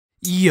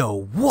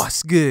Yo,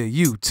 what's good,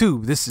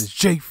 YouTube? This is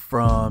Jay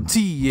from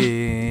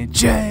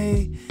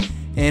TNJ,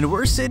 and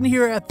we're sitting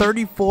here at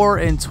 34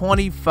 and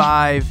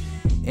 25,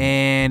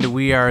 and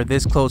we are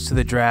this close to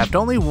the draft,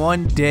 only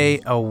 1 day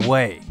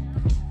away.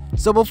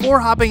 So before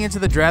hopping into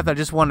the draft, I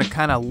just want to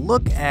kind of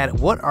look at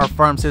what our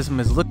farm system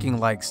is looking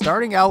like,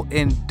 starting out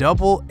in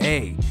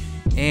Double-A.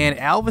 And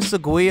Elvis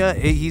Aguila,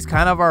 he's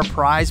kind of our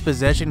prized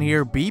possession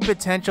here. B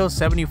potential,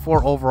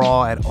 74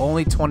 overall at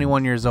only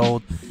 21 years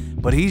old,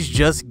 but he's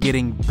just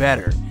getting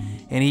better.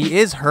 And he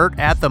is hurt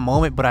at the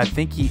moment, but I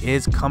think he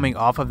is coming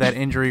off of that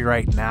injury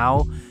right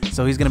now,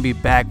 so he's going to be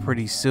back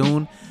pretty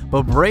soon.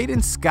 But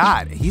Braden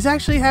Scott, he's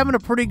actually having a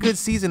pretty good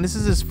season. This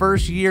is his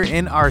first year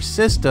in our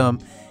system,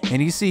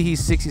 and you see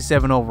he's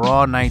 67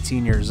 overall,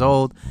 19 years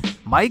old.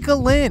 Micah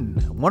Lynn,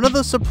 one of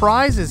the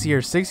surprises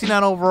here,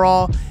 69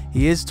 overall.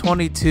 He is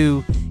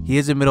 22. He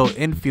is a middle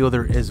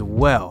infielder as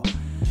well.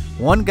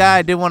 One guy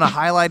I did want to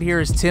highlight here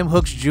is Tim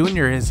Hooks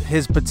Jr.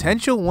 His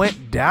potential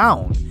went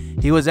down.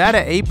 He was at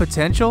an A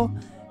potential.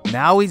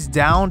 Now he's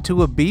down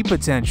to a B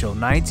potential.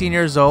 19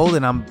 years old,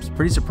 and I'm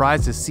pretty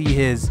surprised to see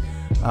his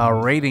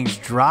ratings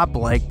drop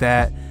like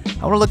that.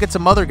 I want to look at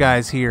some other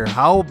guys here.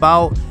 How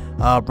about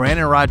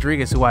Brandon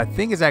Rodriguez, who I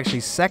think is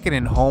actually second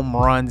in home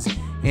runs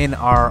in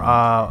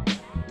our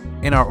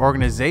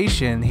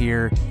organization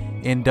here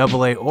in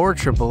Double-A or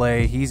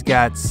Triple-A. He's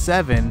got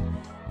 7.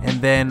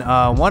 And then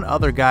one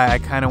other guy I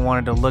kind of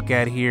wanted to look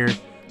at here.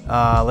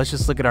 Let's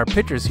just look at our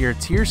pitchers here.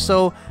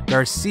 Tirso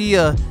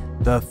Garcia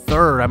the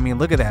third. I mean,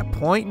 look at that.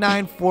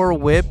 .94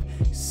 whip,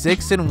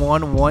 6-1,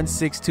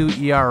 1.62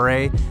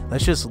 ERA.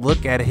 Let's just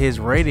look at his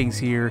ratings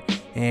here,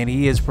 and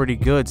he is pretty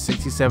good.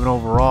 67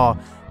 overall,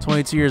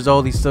 22 years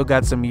old. He's still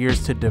got some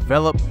years to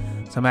develop,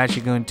 so I'm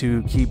actually going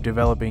to keep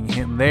developing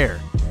him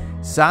there.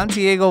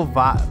 Santiago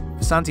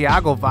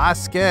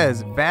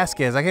Vasquez. I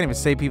can't even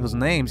say people's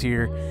names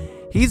here.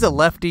 He's a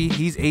lefty.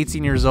 He's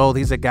 18 years old.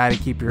 He's a guy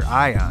to keep your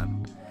eye on.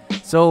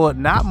 So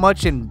not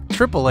much in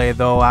AAA,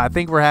 though. I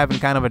think we're having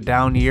kind of a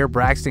down year.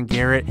 Braxton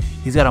Garrett,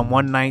 he's got a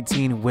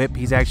 119 whip.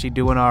 He's actually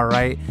doing all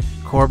right.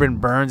 Corbin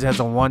Burns has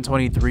a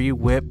 123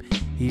 whip.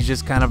 He's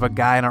just kind of a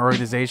guy in our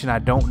organization. I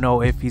don't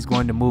know if he's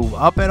going to move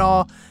up at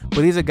all,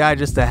 but he's a guy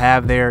just to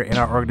have there in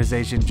our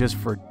organization just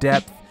for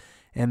depth.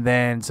 And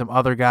then some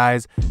other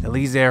guys.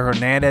 Eliezer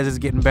Hernandez is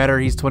getting better.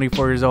 He's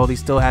 24 years old. He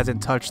still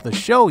hasn't touched the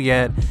show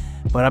yet,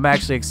 but I'm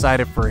actually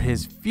excited for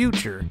his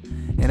future.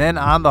 And then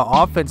on the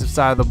offensive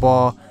side of the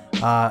ball,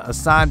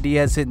 Asan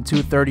Diaz hitting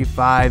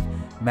 235.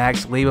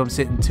 Max Liebum's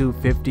hitting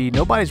 250.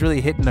 Nobody's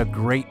really hitting a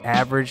great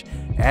average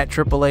at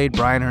AAA.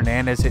 Brian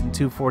Hernandez hitting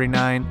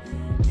 249.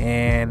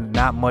 And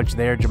not much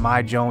there.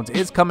 Jahmai Jones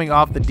is coming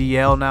off the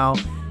DL now,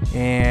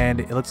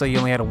 and it looks like he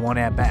only had a 1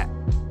 at-bat.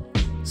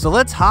 So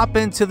let's hop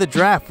into the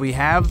draft. We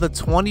have the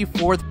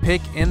 24th pick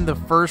in the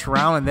first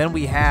round, and then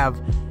we have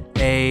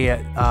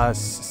a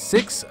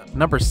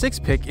number 6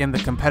 pick in the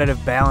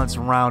competitive balance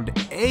round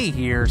A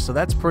here. So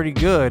that's pretty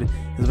good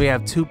because we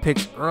have 2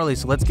 picks early.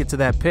 So let's get to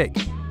that pick.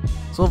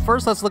 So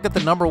first, let's look at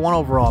the number 1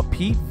 overall,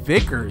 Pete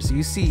Vickers.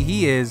 You see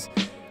he is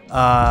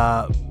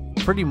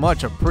pretty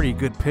much a pretty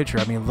good pitcher.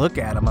 I mean, look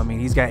at him. I mean,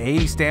 he's got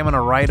 80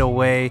 stamina right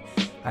away.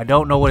 I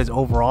don't know what his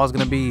overall is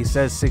going to be. He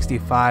says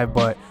 65,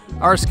 but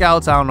our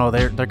scouts, I don't know,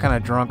 they're kind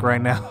of drunk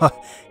right now.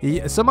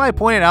 Somebody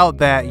pointed out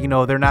that, you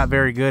know, they're not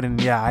very good,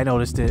 and yeah, I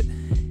noticed it.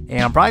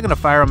 And I'm probably going to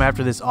fire him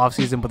after this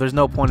offseason, but there's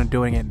no point in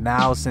doing it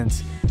now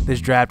since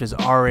this draft is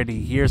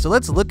already here. So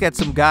let's look at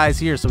some guys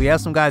here. So we have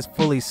some guys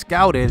fully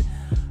scouted.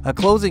 A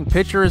closing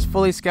pitcher is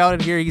fully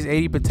scouted here. He's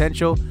 80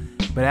 potential,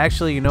 but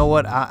actually, you know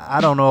what? I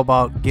don't know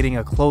about getting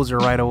a closer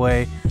right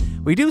away.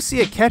 We do see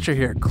a catcher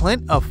here,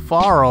 Clint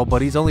Afaro,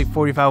 but he's only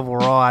 45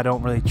 overall. I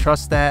don't really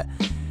trust that.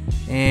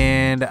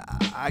 And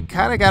I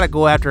kind of got to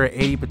go after an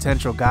 80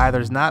 potential guy.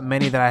 There's not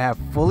many that I have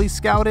fully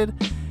scouted,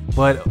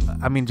 but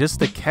I mean, just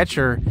the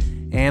catcher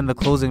and the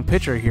closing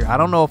pitcher here, I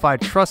don't know if I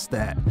trust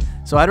that.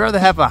 So I'd rather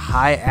have a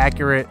high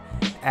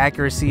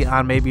accuracy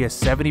on maybe a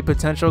 70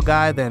 potential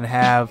guy than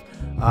have,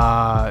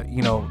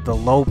 you know, the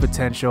low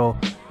potential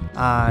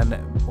on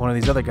one of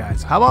these other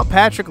guys. How about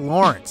Patrick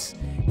Lawrence?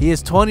 He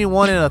is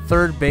 21 and a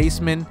third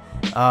baseman.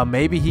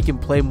 Maybe he can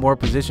play more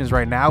positions.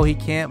 Right now he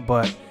can't,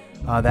 but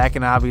that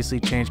can obviously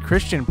change.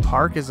 Christian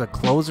Park is a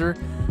closer.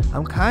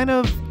 I'm kind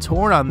of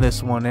torn on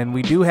this one, and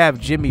we do have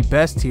Jimmy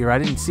Best here. I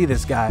didn't see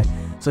this guy.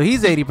 So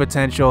he's 80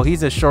 potential.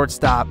 He's a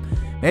shortstop.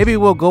 Maybe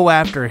we'll go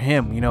after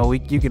him. You know,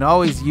 you can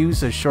always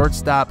use a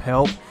shortstop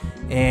help,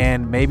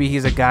 and maybe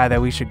he's a guy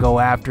that we should go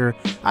after.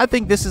 I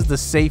think this is the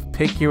safe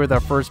pick here with our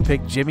first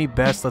pick, Jimmy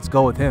Best. Let's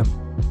go with him.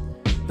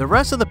 The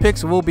rest of the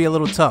picks will be a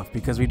little tough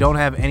because we don't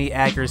have any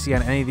accuracy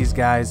on any of these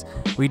guys.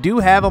 We do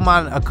have them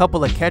on a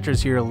couple of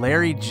catchers here.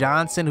 Larry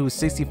Johnson, who's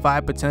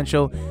 65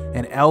 potential,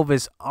 and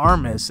Elvis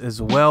Armas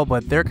as well,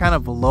 but they're kind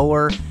of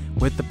lower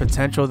with the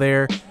potential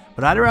there.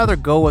 But I'd rather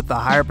go with the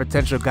higher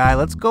potential guy.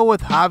 Let's go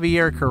with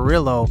Javier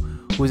Carrillo,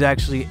 who's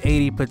actually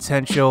 80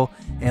 potential,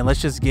 and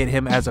let's just get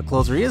him as a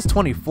closer. He is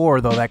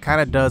 24, though. That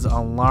kind of does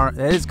alarm.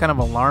 That is kind of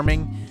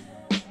alarming.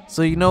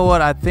 So you know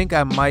what? I think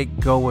I might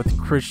go with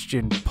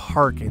Christian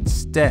Park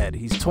instead.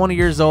 He's 20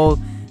 years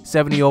old,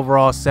 70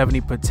 overall, 70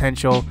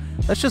 potential.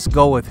 Let's just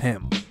go with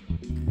him.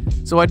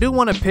 So I do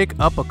want to pick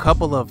up a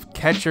couple of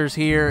catchers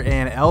here,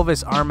 and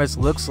Elvis Armas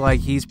looks like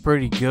he's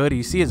pretty good.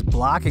 You see his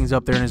blocking's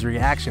up there in his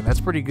reaction.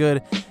 That's pretty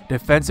good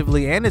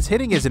defensively, and his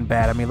hitting isn't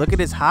bad. I mean, look at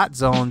his hot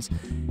zones.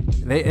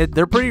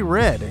 They're pretty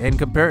red. And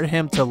compare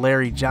him to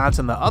Larry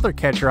Johnson, the other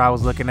catcher I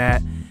was looking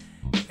at,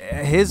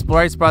 his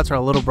bright spots are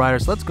a little brighter,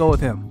 so let's go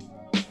with him.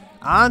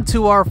 On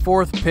to our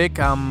fourth pick.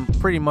 I'm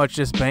pretty much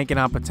just banking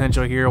on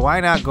potential here. Why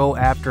not go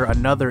after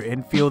another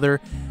infielder,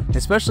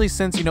 especially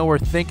since, you know, we're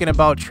thinking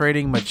about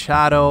trading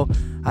Machado.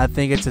 I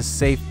think it's a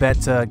safe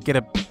bet to get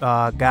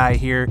a guy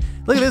here.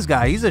 Look at this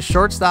guy. He's a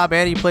shortstop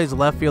and he plays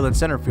left field and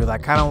center field. I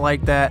kind of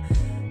like that.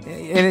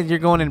 And you're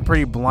going in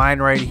pretty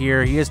blind right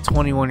here. He is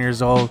 21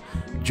 years old.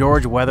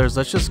 George Weathers.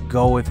 Let's just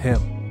go with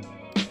him.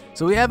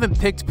 So we haven't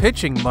picked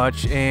pitching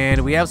much,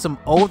 and we have some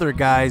older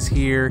guys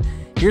here.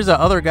 Here's the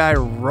other guy,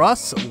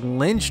 Russ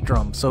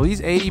Lindstrom. So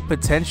he's 80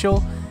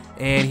 potential,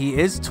 and he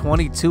is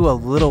 22, a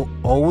little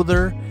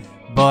older.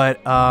 But,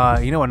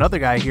 you know, another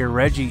guy here,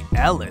 Reggie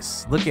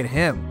Ellis. Look at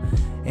him.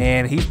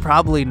 And he's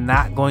probably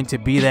not going to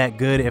be that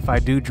good if I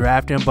do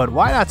draft him. But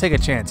why not take a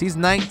chance? He's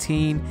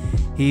 19.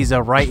 He's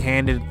a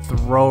right-handed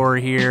thrower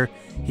here.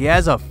 He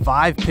has a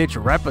 5-pitch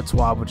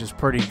repertoire, which is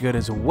pretty good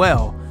as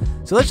well.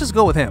 So let's just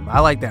go with him. I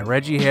like that,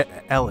 Reggie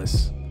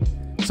Ellis.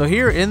 So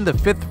here in the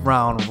 5th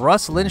round,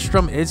 Russ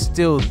Lindstrom is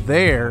still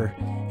there,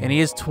 and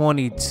he is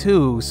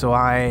 22, so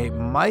I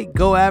might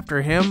go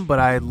after him, but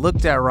I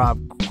looked at Rob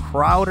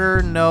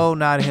Crowder. No,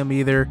 not him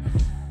either.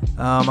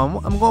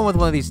 I'm going with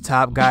one of these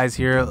top guys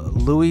here,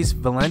 Luis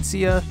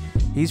Valencia.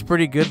 He's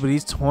pretty good, but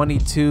he's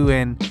 22,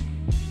 and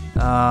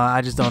I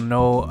just don't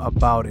know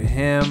about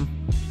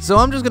him. So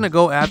I'm just going to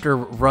go after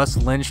Russ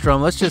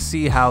Lindstrom. Let's just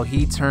see how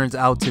he turns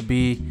out to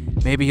be.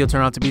 Maybe he'll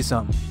turn out to be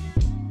something.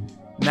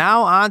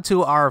 Now on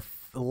to our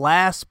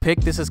last pick.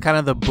 This is kind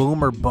of the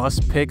boom or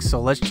bust pick, so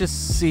let's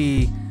just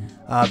see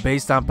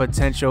based on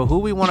potential who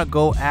we want to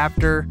go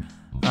after.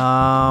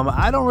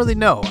 I don't really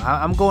know.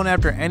 I'm going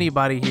after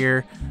anybody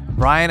here.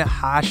 Brian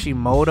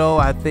Hashimoto,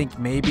 I think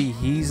maybe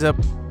he's a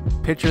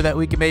pitcher that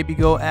we can maybe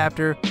go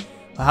after.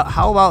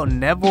 How about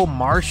Neville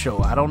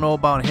Marshall? I don't know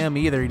about him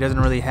either. He doesn't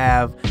really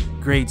have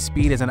great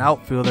speed as an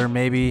outfielder.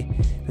 Maybe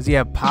does he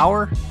have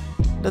power?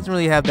 Doesn't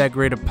really have that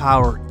great of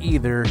power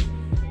either.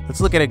 Let's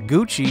look at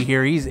Gucci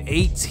here. He's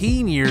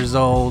 18 years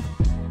old.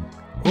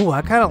 Oh,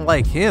 I kind of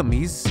like him.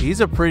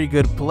 He's a pretty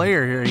good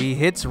player here. He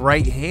hits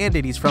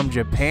right-handed. He's from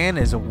Japan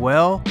as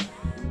well.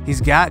 He's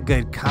got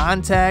good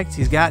contact.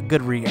 He's got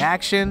good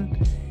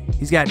reaction.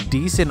 He's got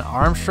decent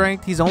arm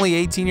strength. He's only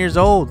 18 years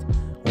old.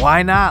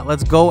 Why not?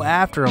 Let's go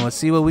after him. Let's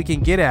see what we can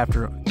get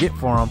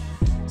for him.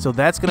 So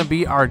that's going to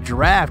be our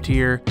draft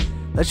here.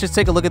 Let's just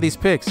take a look at these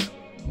picks.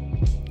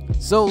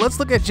 So let's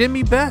look at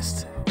Jimmy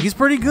Best. He's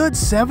pretty good,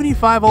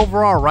 75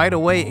 overall right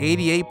away,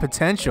 88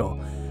 potential.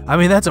 I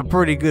mean, that's a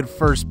pretty good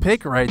first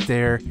pick right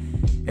there,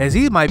 as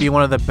he might be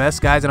one of the best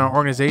guys in our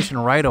organization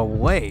right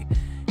away.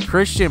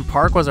 Christian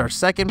Park was our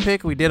second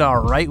pick. We did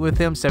all right with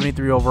him,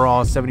 73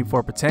 overall,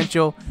 74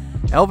 potential.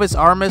 Elvis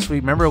Armas,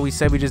 remember we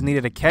said we just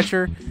needed a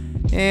catcher,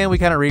 and we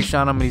kind of reached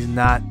on him, and he's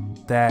not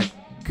that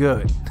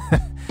good.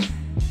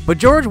 But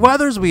George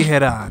Weathers we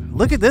hit on.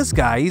 Look at this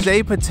guy. He's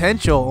a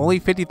potential, only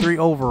 53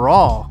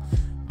 overall.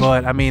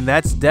 But, I mean,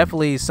 that's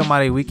definitely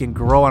somebody we can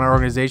grow on our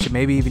organization,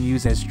 maybe even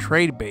use as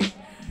trade bait.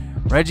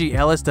 Reggie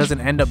Ellis doesn't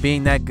end up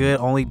being that good,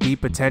 only D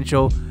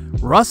potential.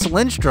 Russ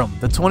Lindstrom,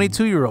 the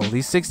 22-year-old,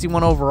 he's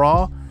 61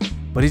 overall,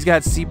 but he's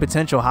got C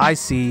potential, high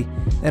C,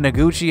 and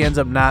Aguchi ends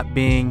up not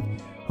being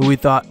who we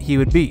thought he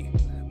would be.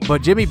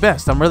 But Jimmy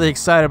Best, I'm really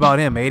excited about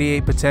him,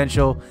 88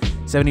 potential,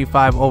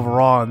 75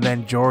 overall, and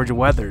then George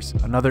Weathers,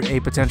 another A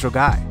potential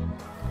guy.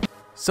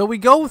 So we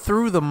go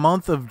through the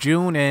month of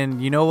June,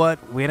 and you know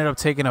what? We ended up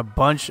taking a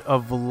bunch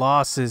of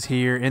losses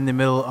here in the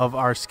middle of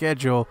our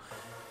schedule.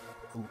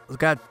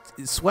 Got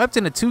swept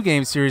in a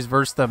 2-game series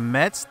versus the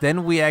Mets.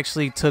 Then we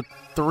actually took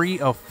 3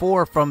 of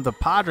 4 from the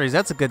Padres.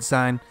 That's a good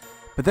sign.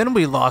 But then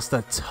we lost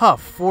a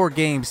tough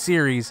 4-game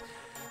series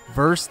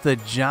versus the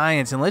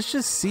Giants. And let's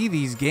just see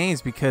these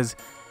games because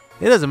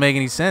it doesn't make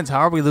any sense. How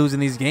are we losing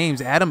these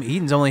games? Adam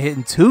Eaton's only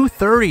hitting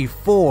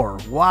 234.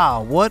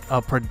 Wow, what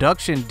a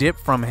production dip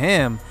from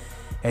him.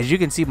 As you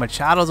can see,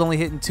 Machado's only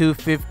hitting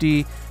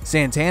 250.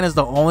 Santana's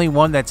the only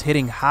one that's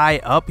hitting high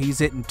up. He's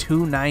hitting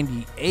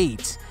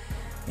 298.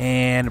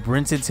 And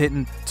Brinson's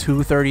hitting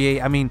 238.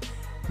 I mean,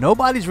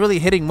 nobody's really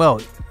hitting well.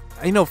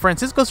 You know,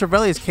 Francisco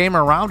Cervelli came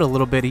around a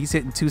little bit. He's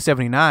hitting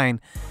 279.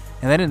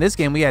 And then in this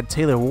game, we had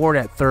Taylor Ward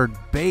at third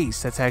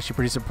base. That's actually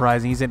pretty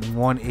surprising. He's hitting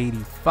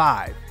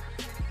 185.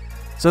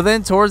 So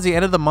then towards the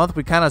end of the month,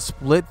 we kind of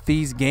split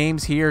these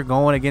games here,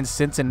 going against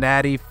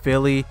Cincinnati,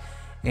 Philly,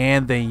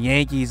 and the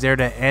Yankees there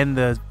to end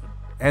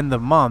the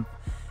month.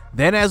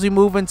 Then as we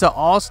move into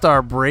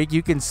All-Star break,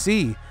 you can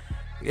see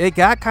it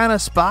got kind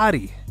of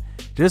spotty.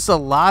 Just a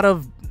lot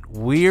of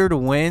weird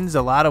wins,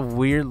 a lot of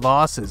weird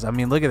losses. I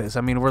mean, look at this.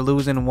 I mean, we're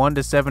losing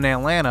 1-7 to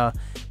Atlanta,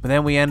 but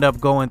then we end up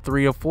going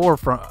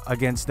 3-4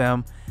 against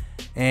them,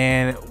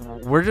 and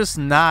we're just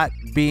not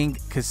being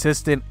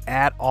consistent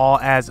at all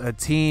as a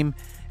team.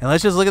 And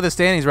let's just look at the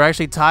standings. We're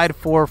actually tied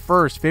for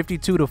first,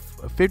 52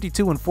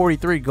 and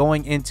 43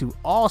 going into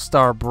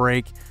All-Star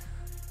break.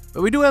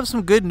 But we do have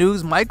some good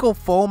news. Michael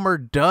Fulmer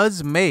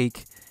does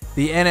make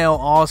the NL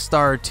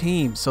All-Star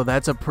team, so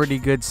that's a pretty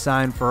good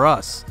sign for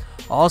us.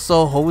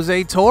 Also,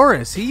 Jose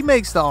Torres, he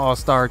makes the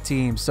All-Star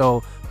team,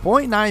 so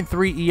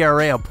 .93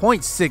 ERA, a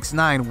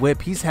 .69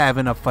 whip. He's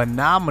having a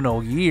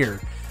phenomenal year.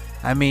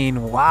 I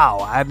mean, wow,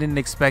 I didn't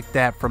expect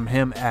that from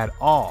him at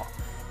all.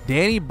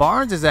 Danny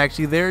Barnes is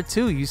actually there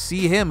too. You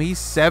see him, he's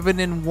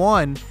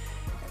 7-1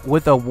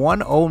 with a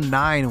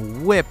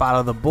 109 whip out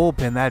of the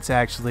bullpen. That's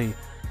actually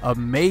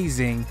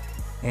amazing,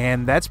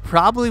 and that's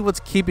probably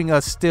what's keeping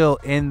us still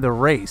in the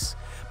race.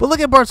 But look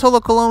at Bartolo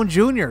Colon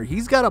Jr.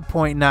 He's got a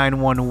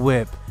 .91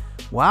 whip.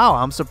 Wow,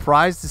 I'm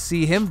surprised to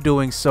see him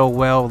doing so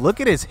well. Look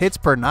at his hits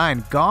per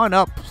 9, gone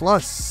up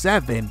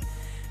 +7,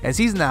 as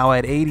he's now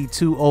at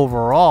 82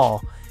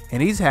 overall,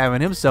 and he's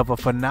having himself a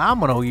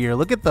phenomenal year.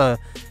 Look at the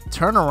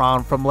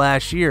turnaround from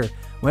last year.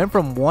 Went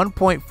from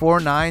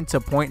 1.49 to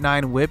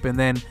 .9 whip, and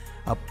then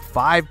a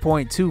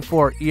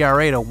 5.24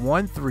 ERA to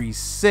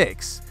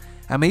 1.36.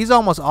 I mean, he's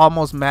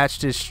almost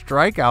matched his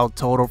strikeout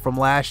total from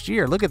last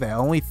year. Look at that,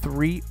 only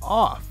 3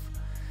 off.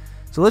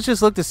 So let's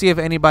just look to see if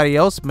anybody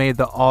else made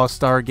the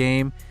All-Star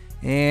game,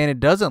 and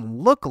it doesn't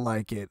look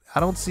like it. I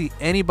don't see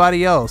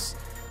anybody else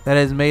that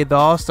has made the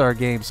All-Star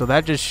game, so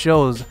that just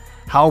shows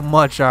how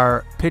much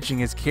our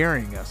pitching is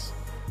carrying us.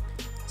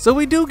 So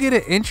we do get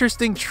an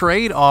interesting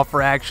trade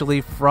offer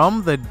actually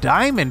from the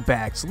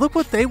Diamondbacks. Look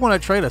what they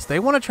want to trade us. They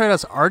want to trade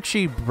us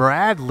Archie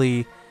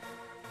Bradley,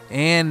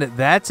 and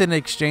that's in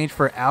exchange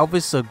for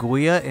Elvis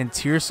Aguila and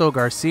Tirso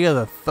Garcia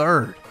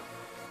III.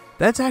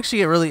 That's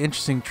actually a really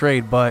interesting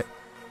trade, but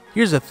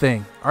here's the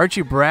thing.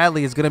 Archie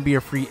Bradley is going to be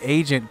a free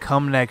agent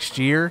come next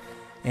year,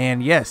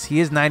 and yes, he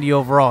is 90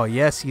 overall.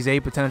 Yes, he's A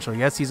potential.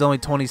 Yes, he's only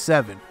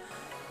 27.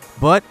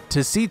 But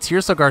to see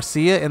Tirso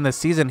Garcia in the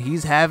season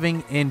he's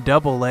having in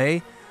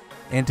Double-A,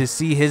 and to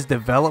see his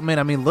development,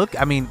 I mean, look,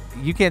 I mean,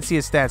 you can't see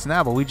his stats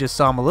now, but we just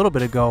saw him a little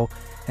bit ago.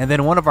 And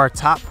then one of our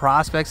top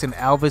prospects in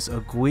Elvis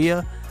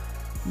Aguila.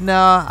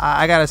 Nah,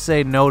 I got to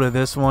say no to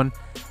this one.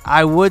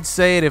 I would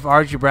say it if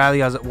Archie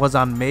Bradley was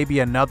on maybe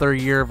another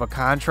year of a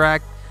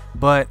contract,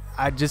 but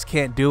I just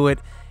can't do it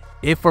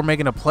if we're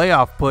making a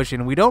playoff push,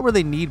 and we don't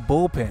really need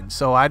bullpen,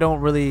 so I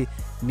don't really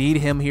need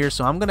him here,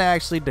 so I'm going to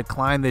actually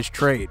decline this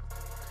trade.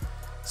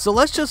 So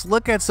let's just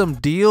look at some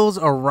deals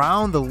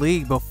around the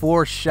league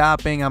before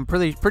shopping. I'm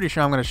pretty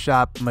sure I'm going to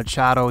shop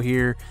Machado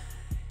here.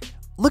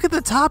 Look at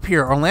the top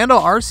here. Orlando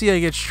Arcia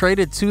gets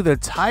traded to the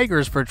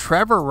Tigers for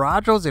Trevor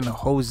Rogers and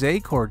Jose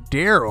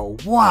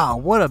Cordero. Wow,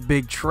 what a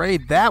big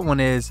trade that one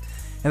is.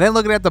 And then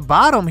looking at the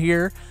bottom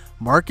here,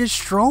 Marcus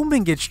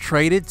Stroman gets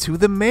traded to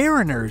the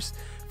Mariners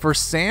for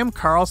Sam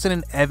Carlson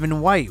and Evan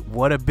White.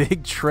 What a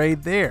big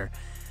trade there.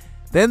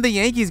 Then the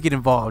Yankees get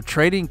involved,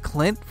 trading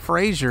Clint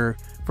Frazier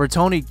for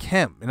Tony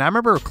Kemp. And I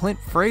remember Clint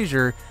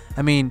Frazier,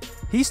 I mean,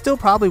 he's still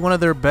probably one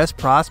of their best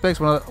prospects,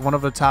 one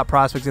of the top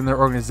prospects in their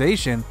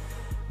organization.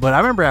 But I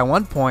remember at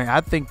one point,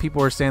 I think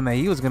people were saying that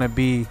he was going to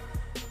be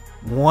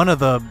one of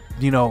the,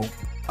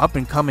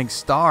 up-and-coming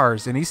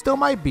stars, and he still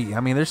might be. I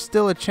mean, there's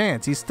still a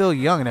chance. He's still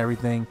young and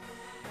everything.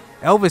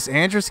 Elvis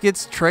Andrus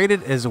gets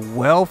traded as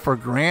well for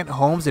Grant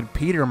Holmes and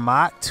Peter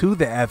Mott to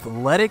the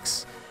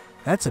Athletics.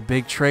 That's a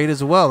big trade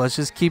as well. Let's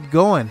just keep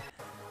going.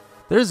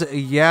 There's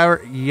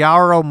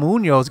Yairo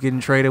Munoz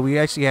getting traded. We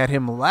actually had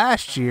him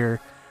last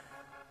year.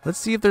 Let's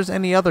see if there's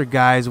any other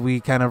guys we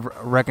kind of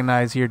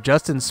recognize here.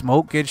 Justin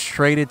Smoke gets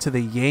traded to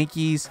the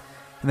Yankees.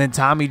 And then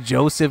Tommy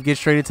Joseph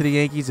gets traded to the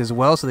Yankees as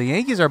well. So the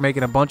Yankees are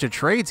making a bunch of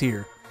trades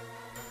here.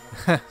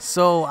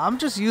 So I'm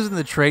just using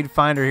the trade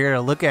finder here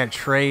to look at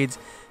trades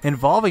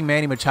involving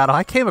Manny Machado.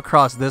 I came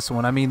across this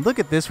one. I mean, look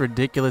at this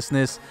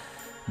ridiculousness.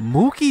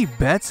 Mookie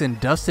Betts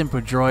and Dustin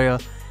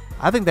Pedroia.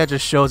 I think that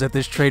just shows that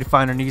this trade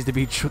finder needs to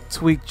be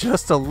tweaked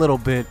just a little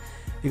bit,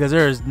 because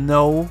there is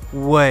no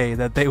way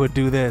that they would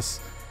do this.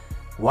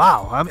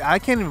 Wow, I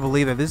can't even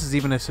believe that this is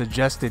even a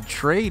suggested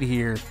trade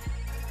here.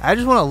 I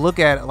just want to look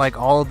at like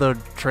all of the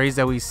trades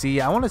that we see.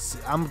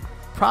 I'm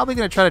probably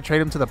going to try to trade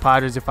them to the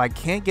Padres. If I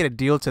can't get a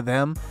deal to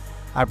them,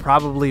 I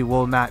probably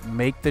will not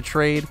make the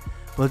trade.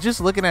 But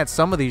just looking at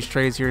some of these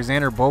trades here,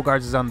 Xander Bogaerts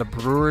is on the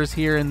Brewers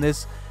here in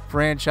this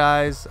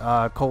franchise.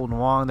 Colton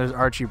Wong, there's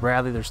Archie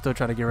Bradley. They're still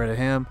trying to get rid of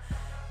him.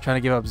 Trying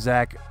to give up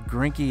Zach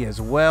Greinke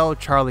as well.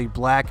 Charlie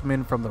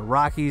Blackmon from the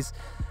Rockies.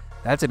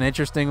 That's an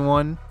interesting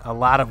one. A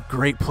lot of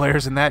great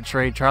players in that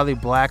trade. Charlie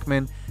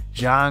Blackmon,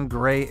 John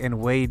Gray, and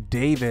Wade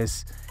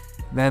Davis.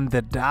 Then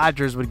the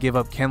Dodgers would give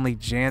up Kenley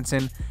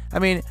Jansen. I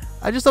mean,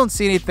 I just don't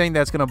see anything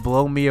that's going to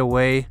blow me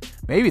away.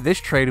 Maybe this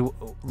trade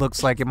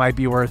looks like it might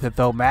be worth it,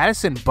 though.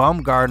 Madison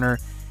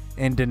Bumgarner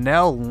and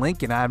Donnell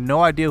Lincoln. I have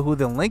no idea who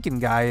the Lincoln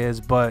guy is,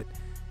 but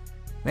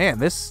man,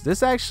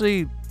 this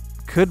actually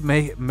could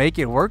make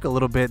it work a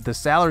little bit. The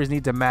salaries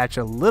need to match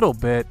a little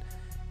bit.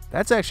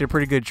 That's actually a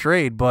pretty good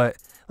trade, but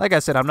like I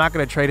said, I'm not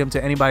going to trade him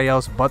to anybody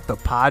else but the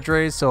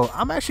Padres, so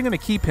I'm actually going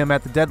to keep him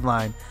at the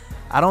deadline.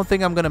 I don't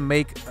think I'm going to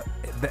make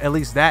at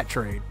least that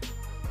trade.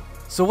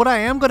 So what I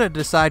am going to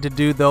decide to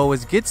do, though,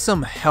 is get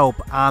some help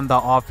on the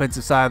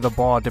offensive side of the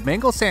ball.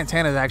 Domingo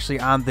Santana is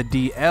actually on the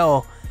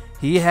DL.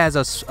 He has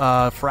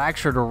a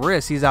fractured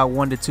wrist. He's out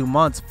 1 to 2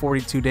 months,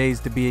 42 days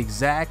to be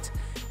exact.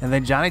 And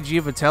then Johnny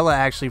Giavotella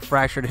actually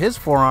fractured his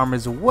forearm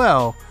as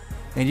well.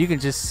 And you can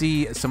just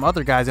see some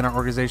other guys in our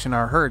organization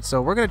are hurt.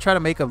 So we're going to try to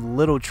make a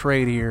little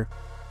trade here.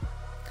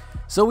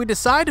 So we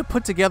decide to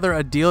put together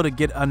a deal to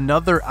get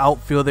another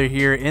outfielder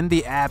here in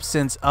the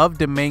absence of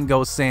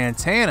Domingo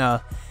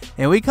Santana.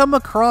 And we come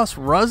across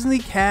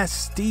Rusney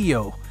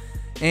Castillo.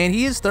 And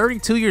he is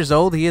 32 years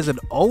old. He is an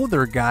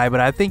older guy, but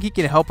I think he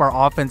can help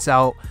our offense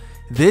out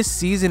this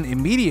season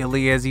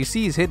immediately. As you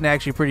see, he's hitting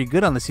actually pretty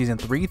good on the season,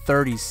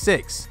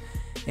 336.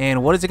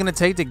 And what is it going to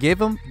take to get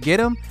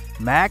him?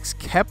 Max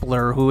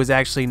Kepler, who is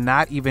actually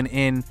not even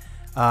in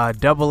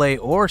AA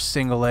or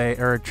single A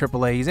or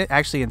AAA. He's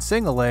actually in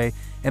single A.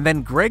 And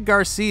then Greg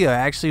Garcia,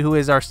 actually, who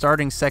is our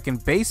starting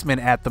second baseman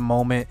at the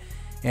moment.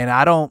 And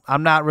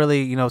I'm not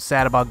really,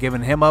 sad about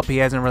giving him up. He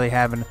hasn't really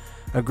having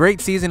a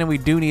great season, and we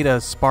do need a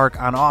spark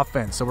on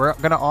offense. So we're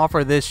going to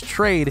offer this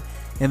trade,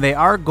 and they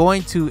are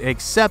going to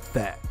accept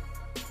that.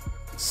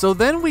 So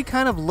then we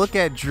kind of look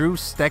at Drew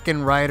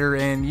Steckenrider,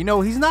 and,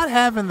 he's not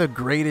having the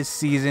greatest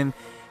season.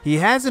 He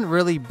hasn't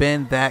really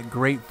been that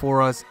great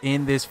for us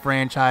in this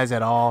franchise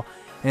at all.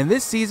 And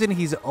this season,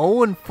 he's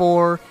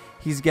 0-4.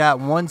 He's got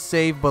 1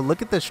 save, but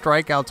look at the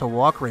strikeout to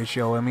walk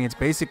ratio. I mean, it's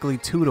basically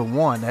 2 to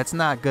 1. That's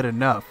not good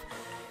enough.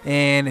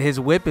 And his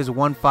whip is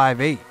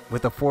 1.58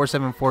 with a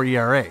 4.74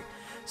 ERA.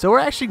 So we're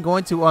actually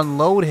going to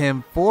unload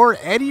him for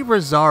Eddie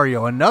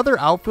Rosario, another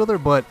outfielder,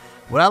 but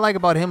what I like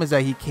about him is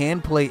that he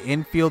can play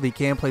infield, he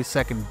can play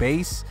second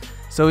base.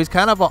 So he's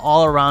kind of an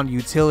all-around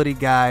utility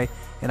guy,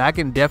 and I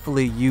can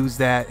definitely use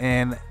that.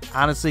 And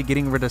honestly,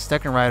 getting rid of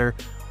Steckenrider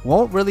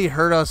won't really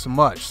hurt us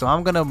much. So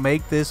I'm going to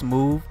make this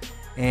move,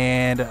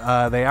 and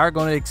they are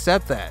going to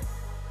accept that.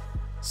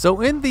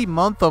 So in the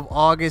month of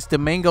August,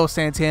 Domingo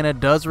Santana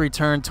does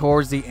return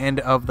towards the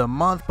end of the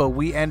month, but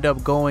we end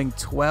up going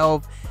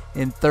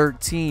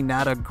 12-13,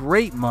 not a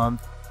great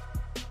month.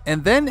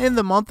 And then in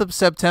the month of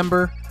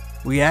September,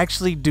 we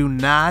actually do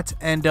not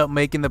end up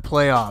making the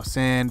playoffs,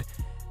 and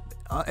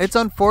it's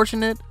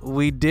unfortunate.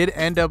 We did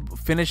end up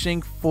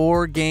finishing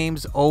 4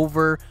 games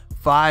over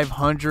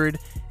 500,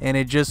 and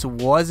it just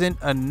wasn't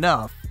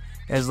enough.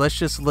 As let's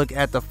just look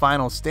at the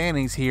final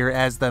standings here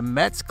as the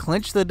Mets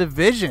clinch the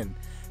division.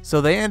 So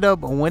they end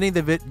up winning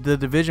the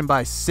division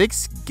by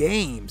 6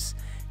 games,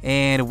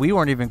 and we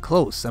weren't even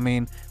close. I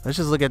mean, let's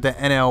just look at the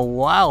NL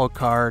wild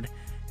card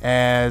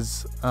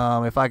as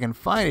if I can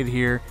find it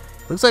here.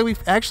 Looks like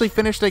we've actually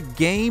finished a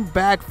game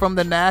back from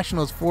the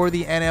Nationals for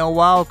the NL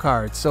wild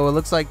card. So it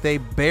looks like they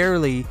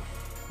barely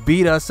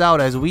beat us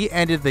out as we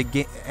ended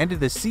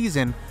the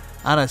season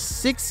on a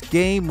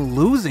 6-game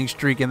losing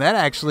streak, and that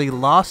actually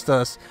lost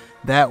us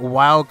that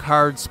wild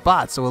card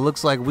spot. So it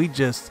looks like we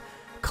just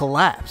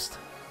collapsed.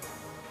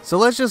 So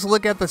let's just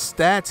look at the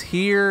stats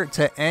here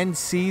to end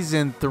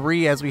season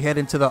 3 as we head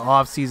into the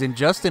offseason.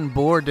 Justin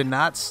Bour did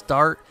not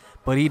start,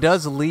 but he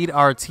does lead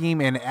our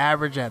team in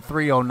average at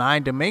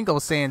 309. Domingo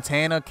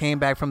Santana came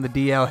back from the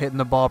DL hitting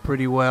the ball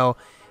pretty well.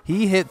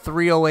 He hit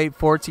 308,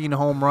 14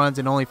 home runs,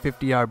 and only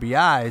 50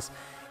 RBIs.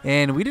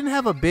 And we didn't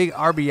have a big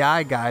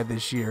RBI guy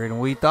this year,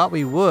 and we thought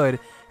we would,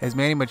 as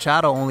Manny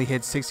Machado only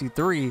hit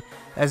 63.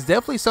 That's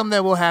definitely something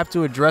that we'll have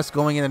to address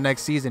going into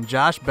next season.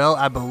 Josh Bell,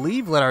 I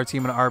believe, led our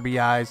team in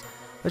RBIs.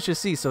 Let's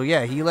just see. So,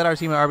 yeah, he led our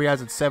team in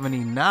RBIs at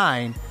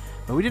 79,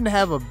 but we didn't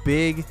have a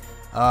big,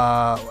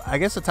 I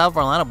guess the top of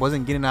our lineup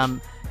wasn't getting on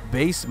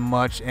base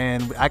much,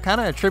 and I kind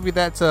of attribute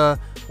that to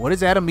what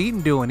is Adam Eaton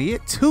doing? He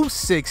hit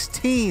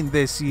 216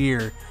 this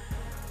year.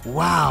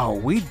 Wow,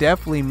 we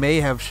definitely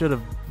should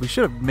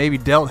have maybe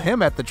dealt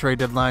him at the trade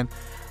deadline.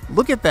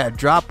 Look at that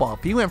drop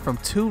off. He went from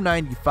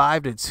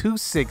 295 to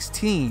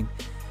 216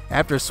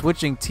 after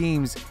switching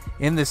teams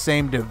in the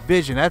same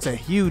division. That's a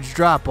huge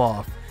drop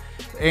off.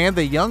 And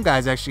the young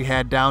guys actually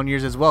had down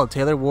years as well.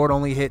 Taylor Ward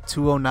only hit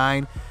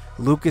 209.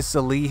 Lucas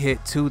Salih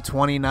hit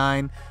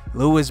 229.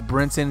 Lewis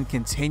Brinson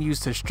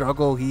continues to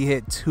struggle. He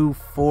hit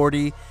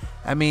 240.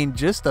 I mean,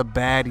 just a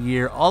bad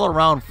year all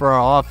around for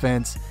our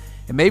offense.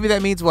 And maybe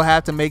that means we'll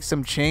have to make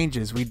some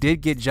changes. We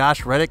did get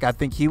Josh Reddick. I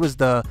think he was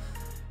the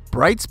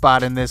bright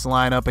spot in this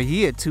lineup, but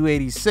he hit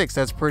 286.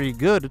 That's pretty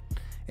good.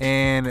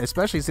 And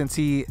especially since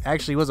he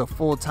actually was a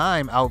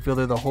full-time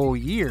outfielder the whole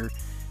year.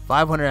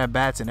 500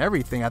 at-bats and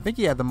everything. I think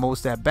he had the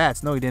most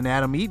at-bats. No, he didn't.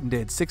 Adam Eaton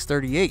did,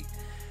 638.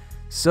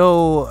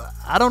 So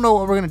I don't know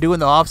what we're going to do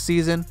in the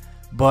offseason,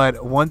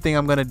 but one thing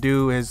I'm going to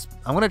do is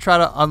I'm going to try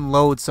to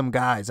unload some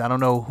guys. I don't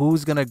know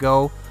who's going to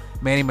go.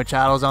 Manny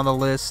Machado's on the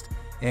list.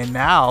 And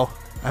now,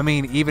 I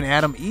mean, even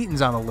Adam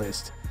Eaton's on the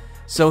list.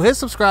 So hit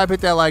subscribe,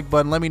 hit that like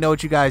button. Let me know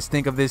what you guys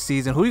think of this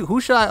season. Who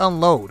should I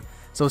unload?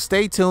 So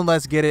stay tuned.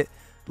 Let's get it.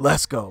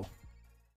 Let's go.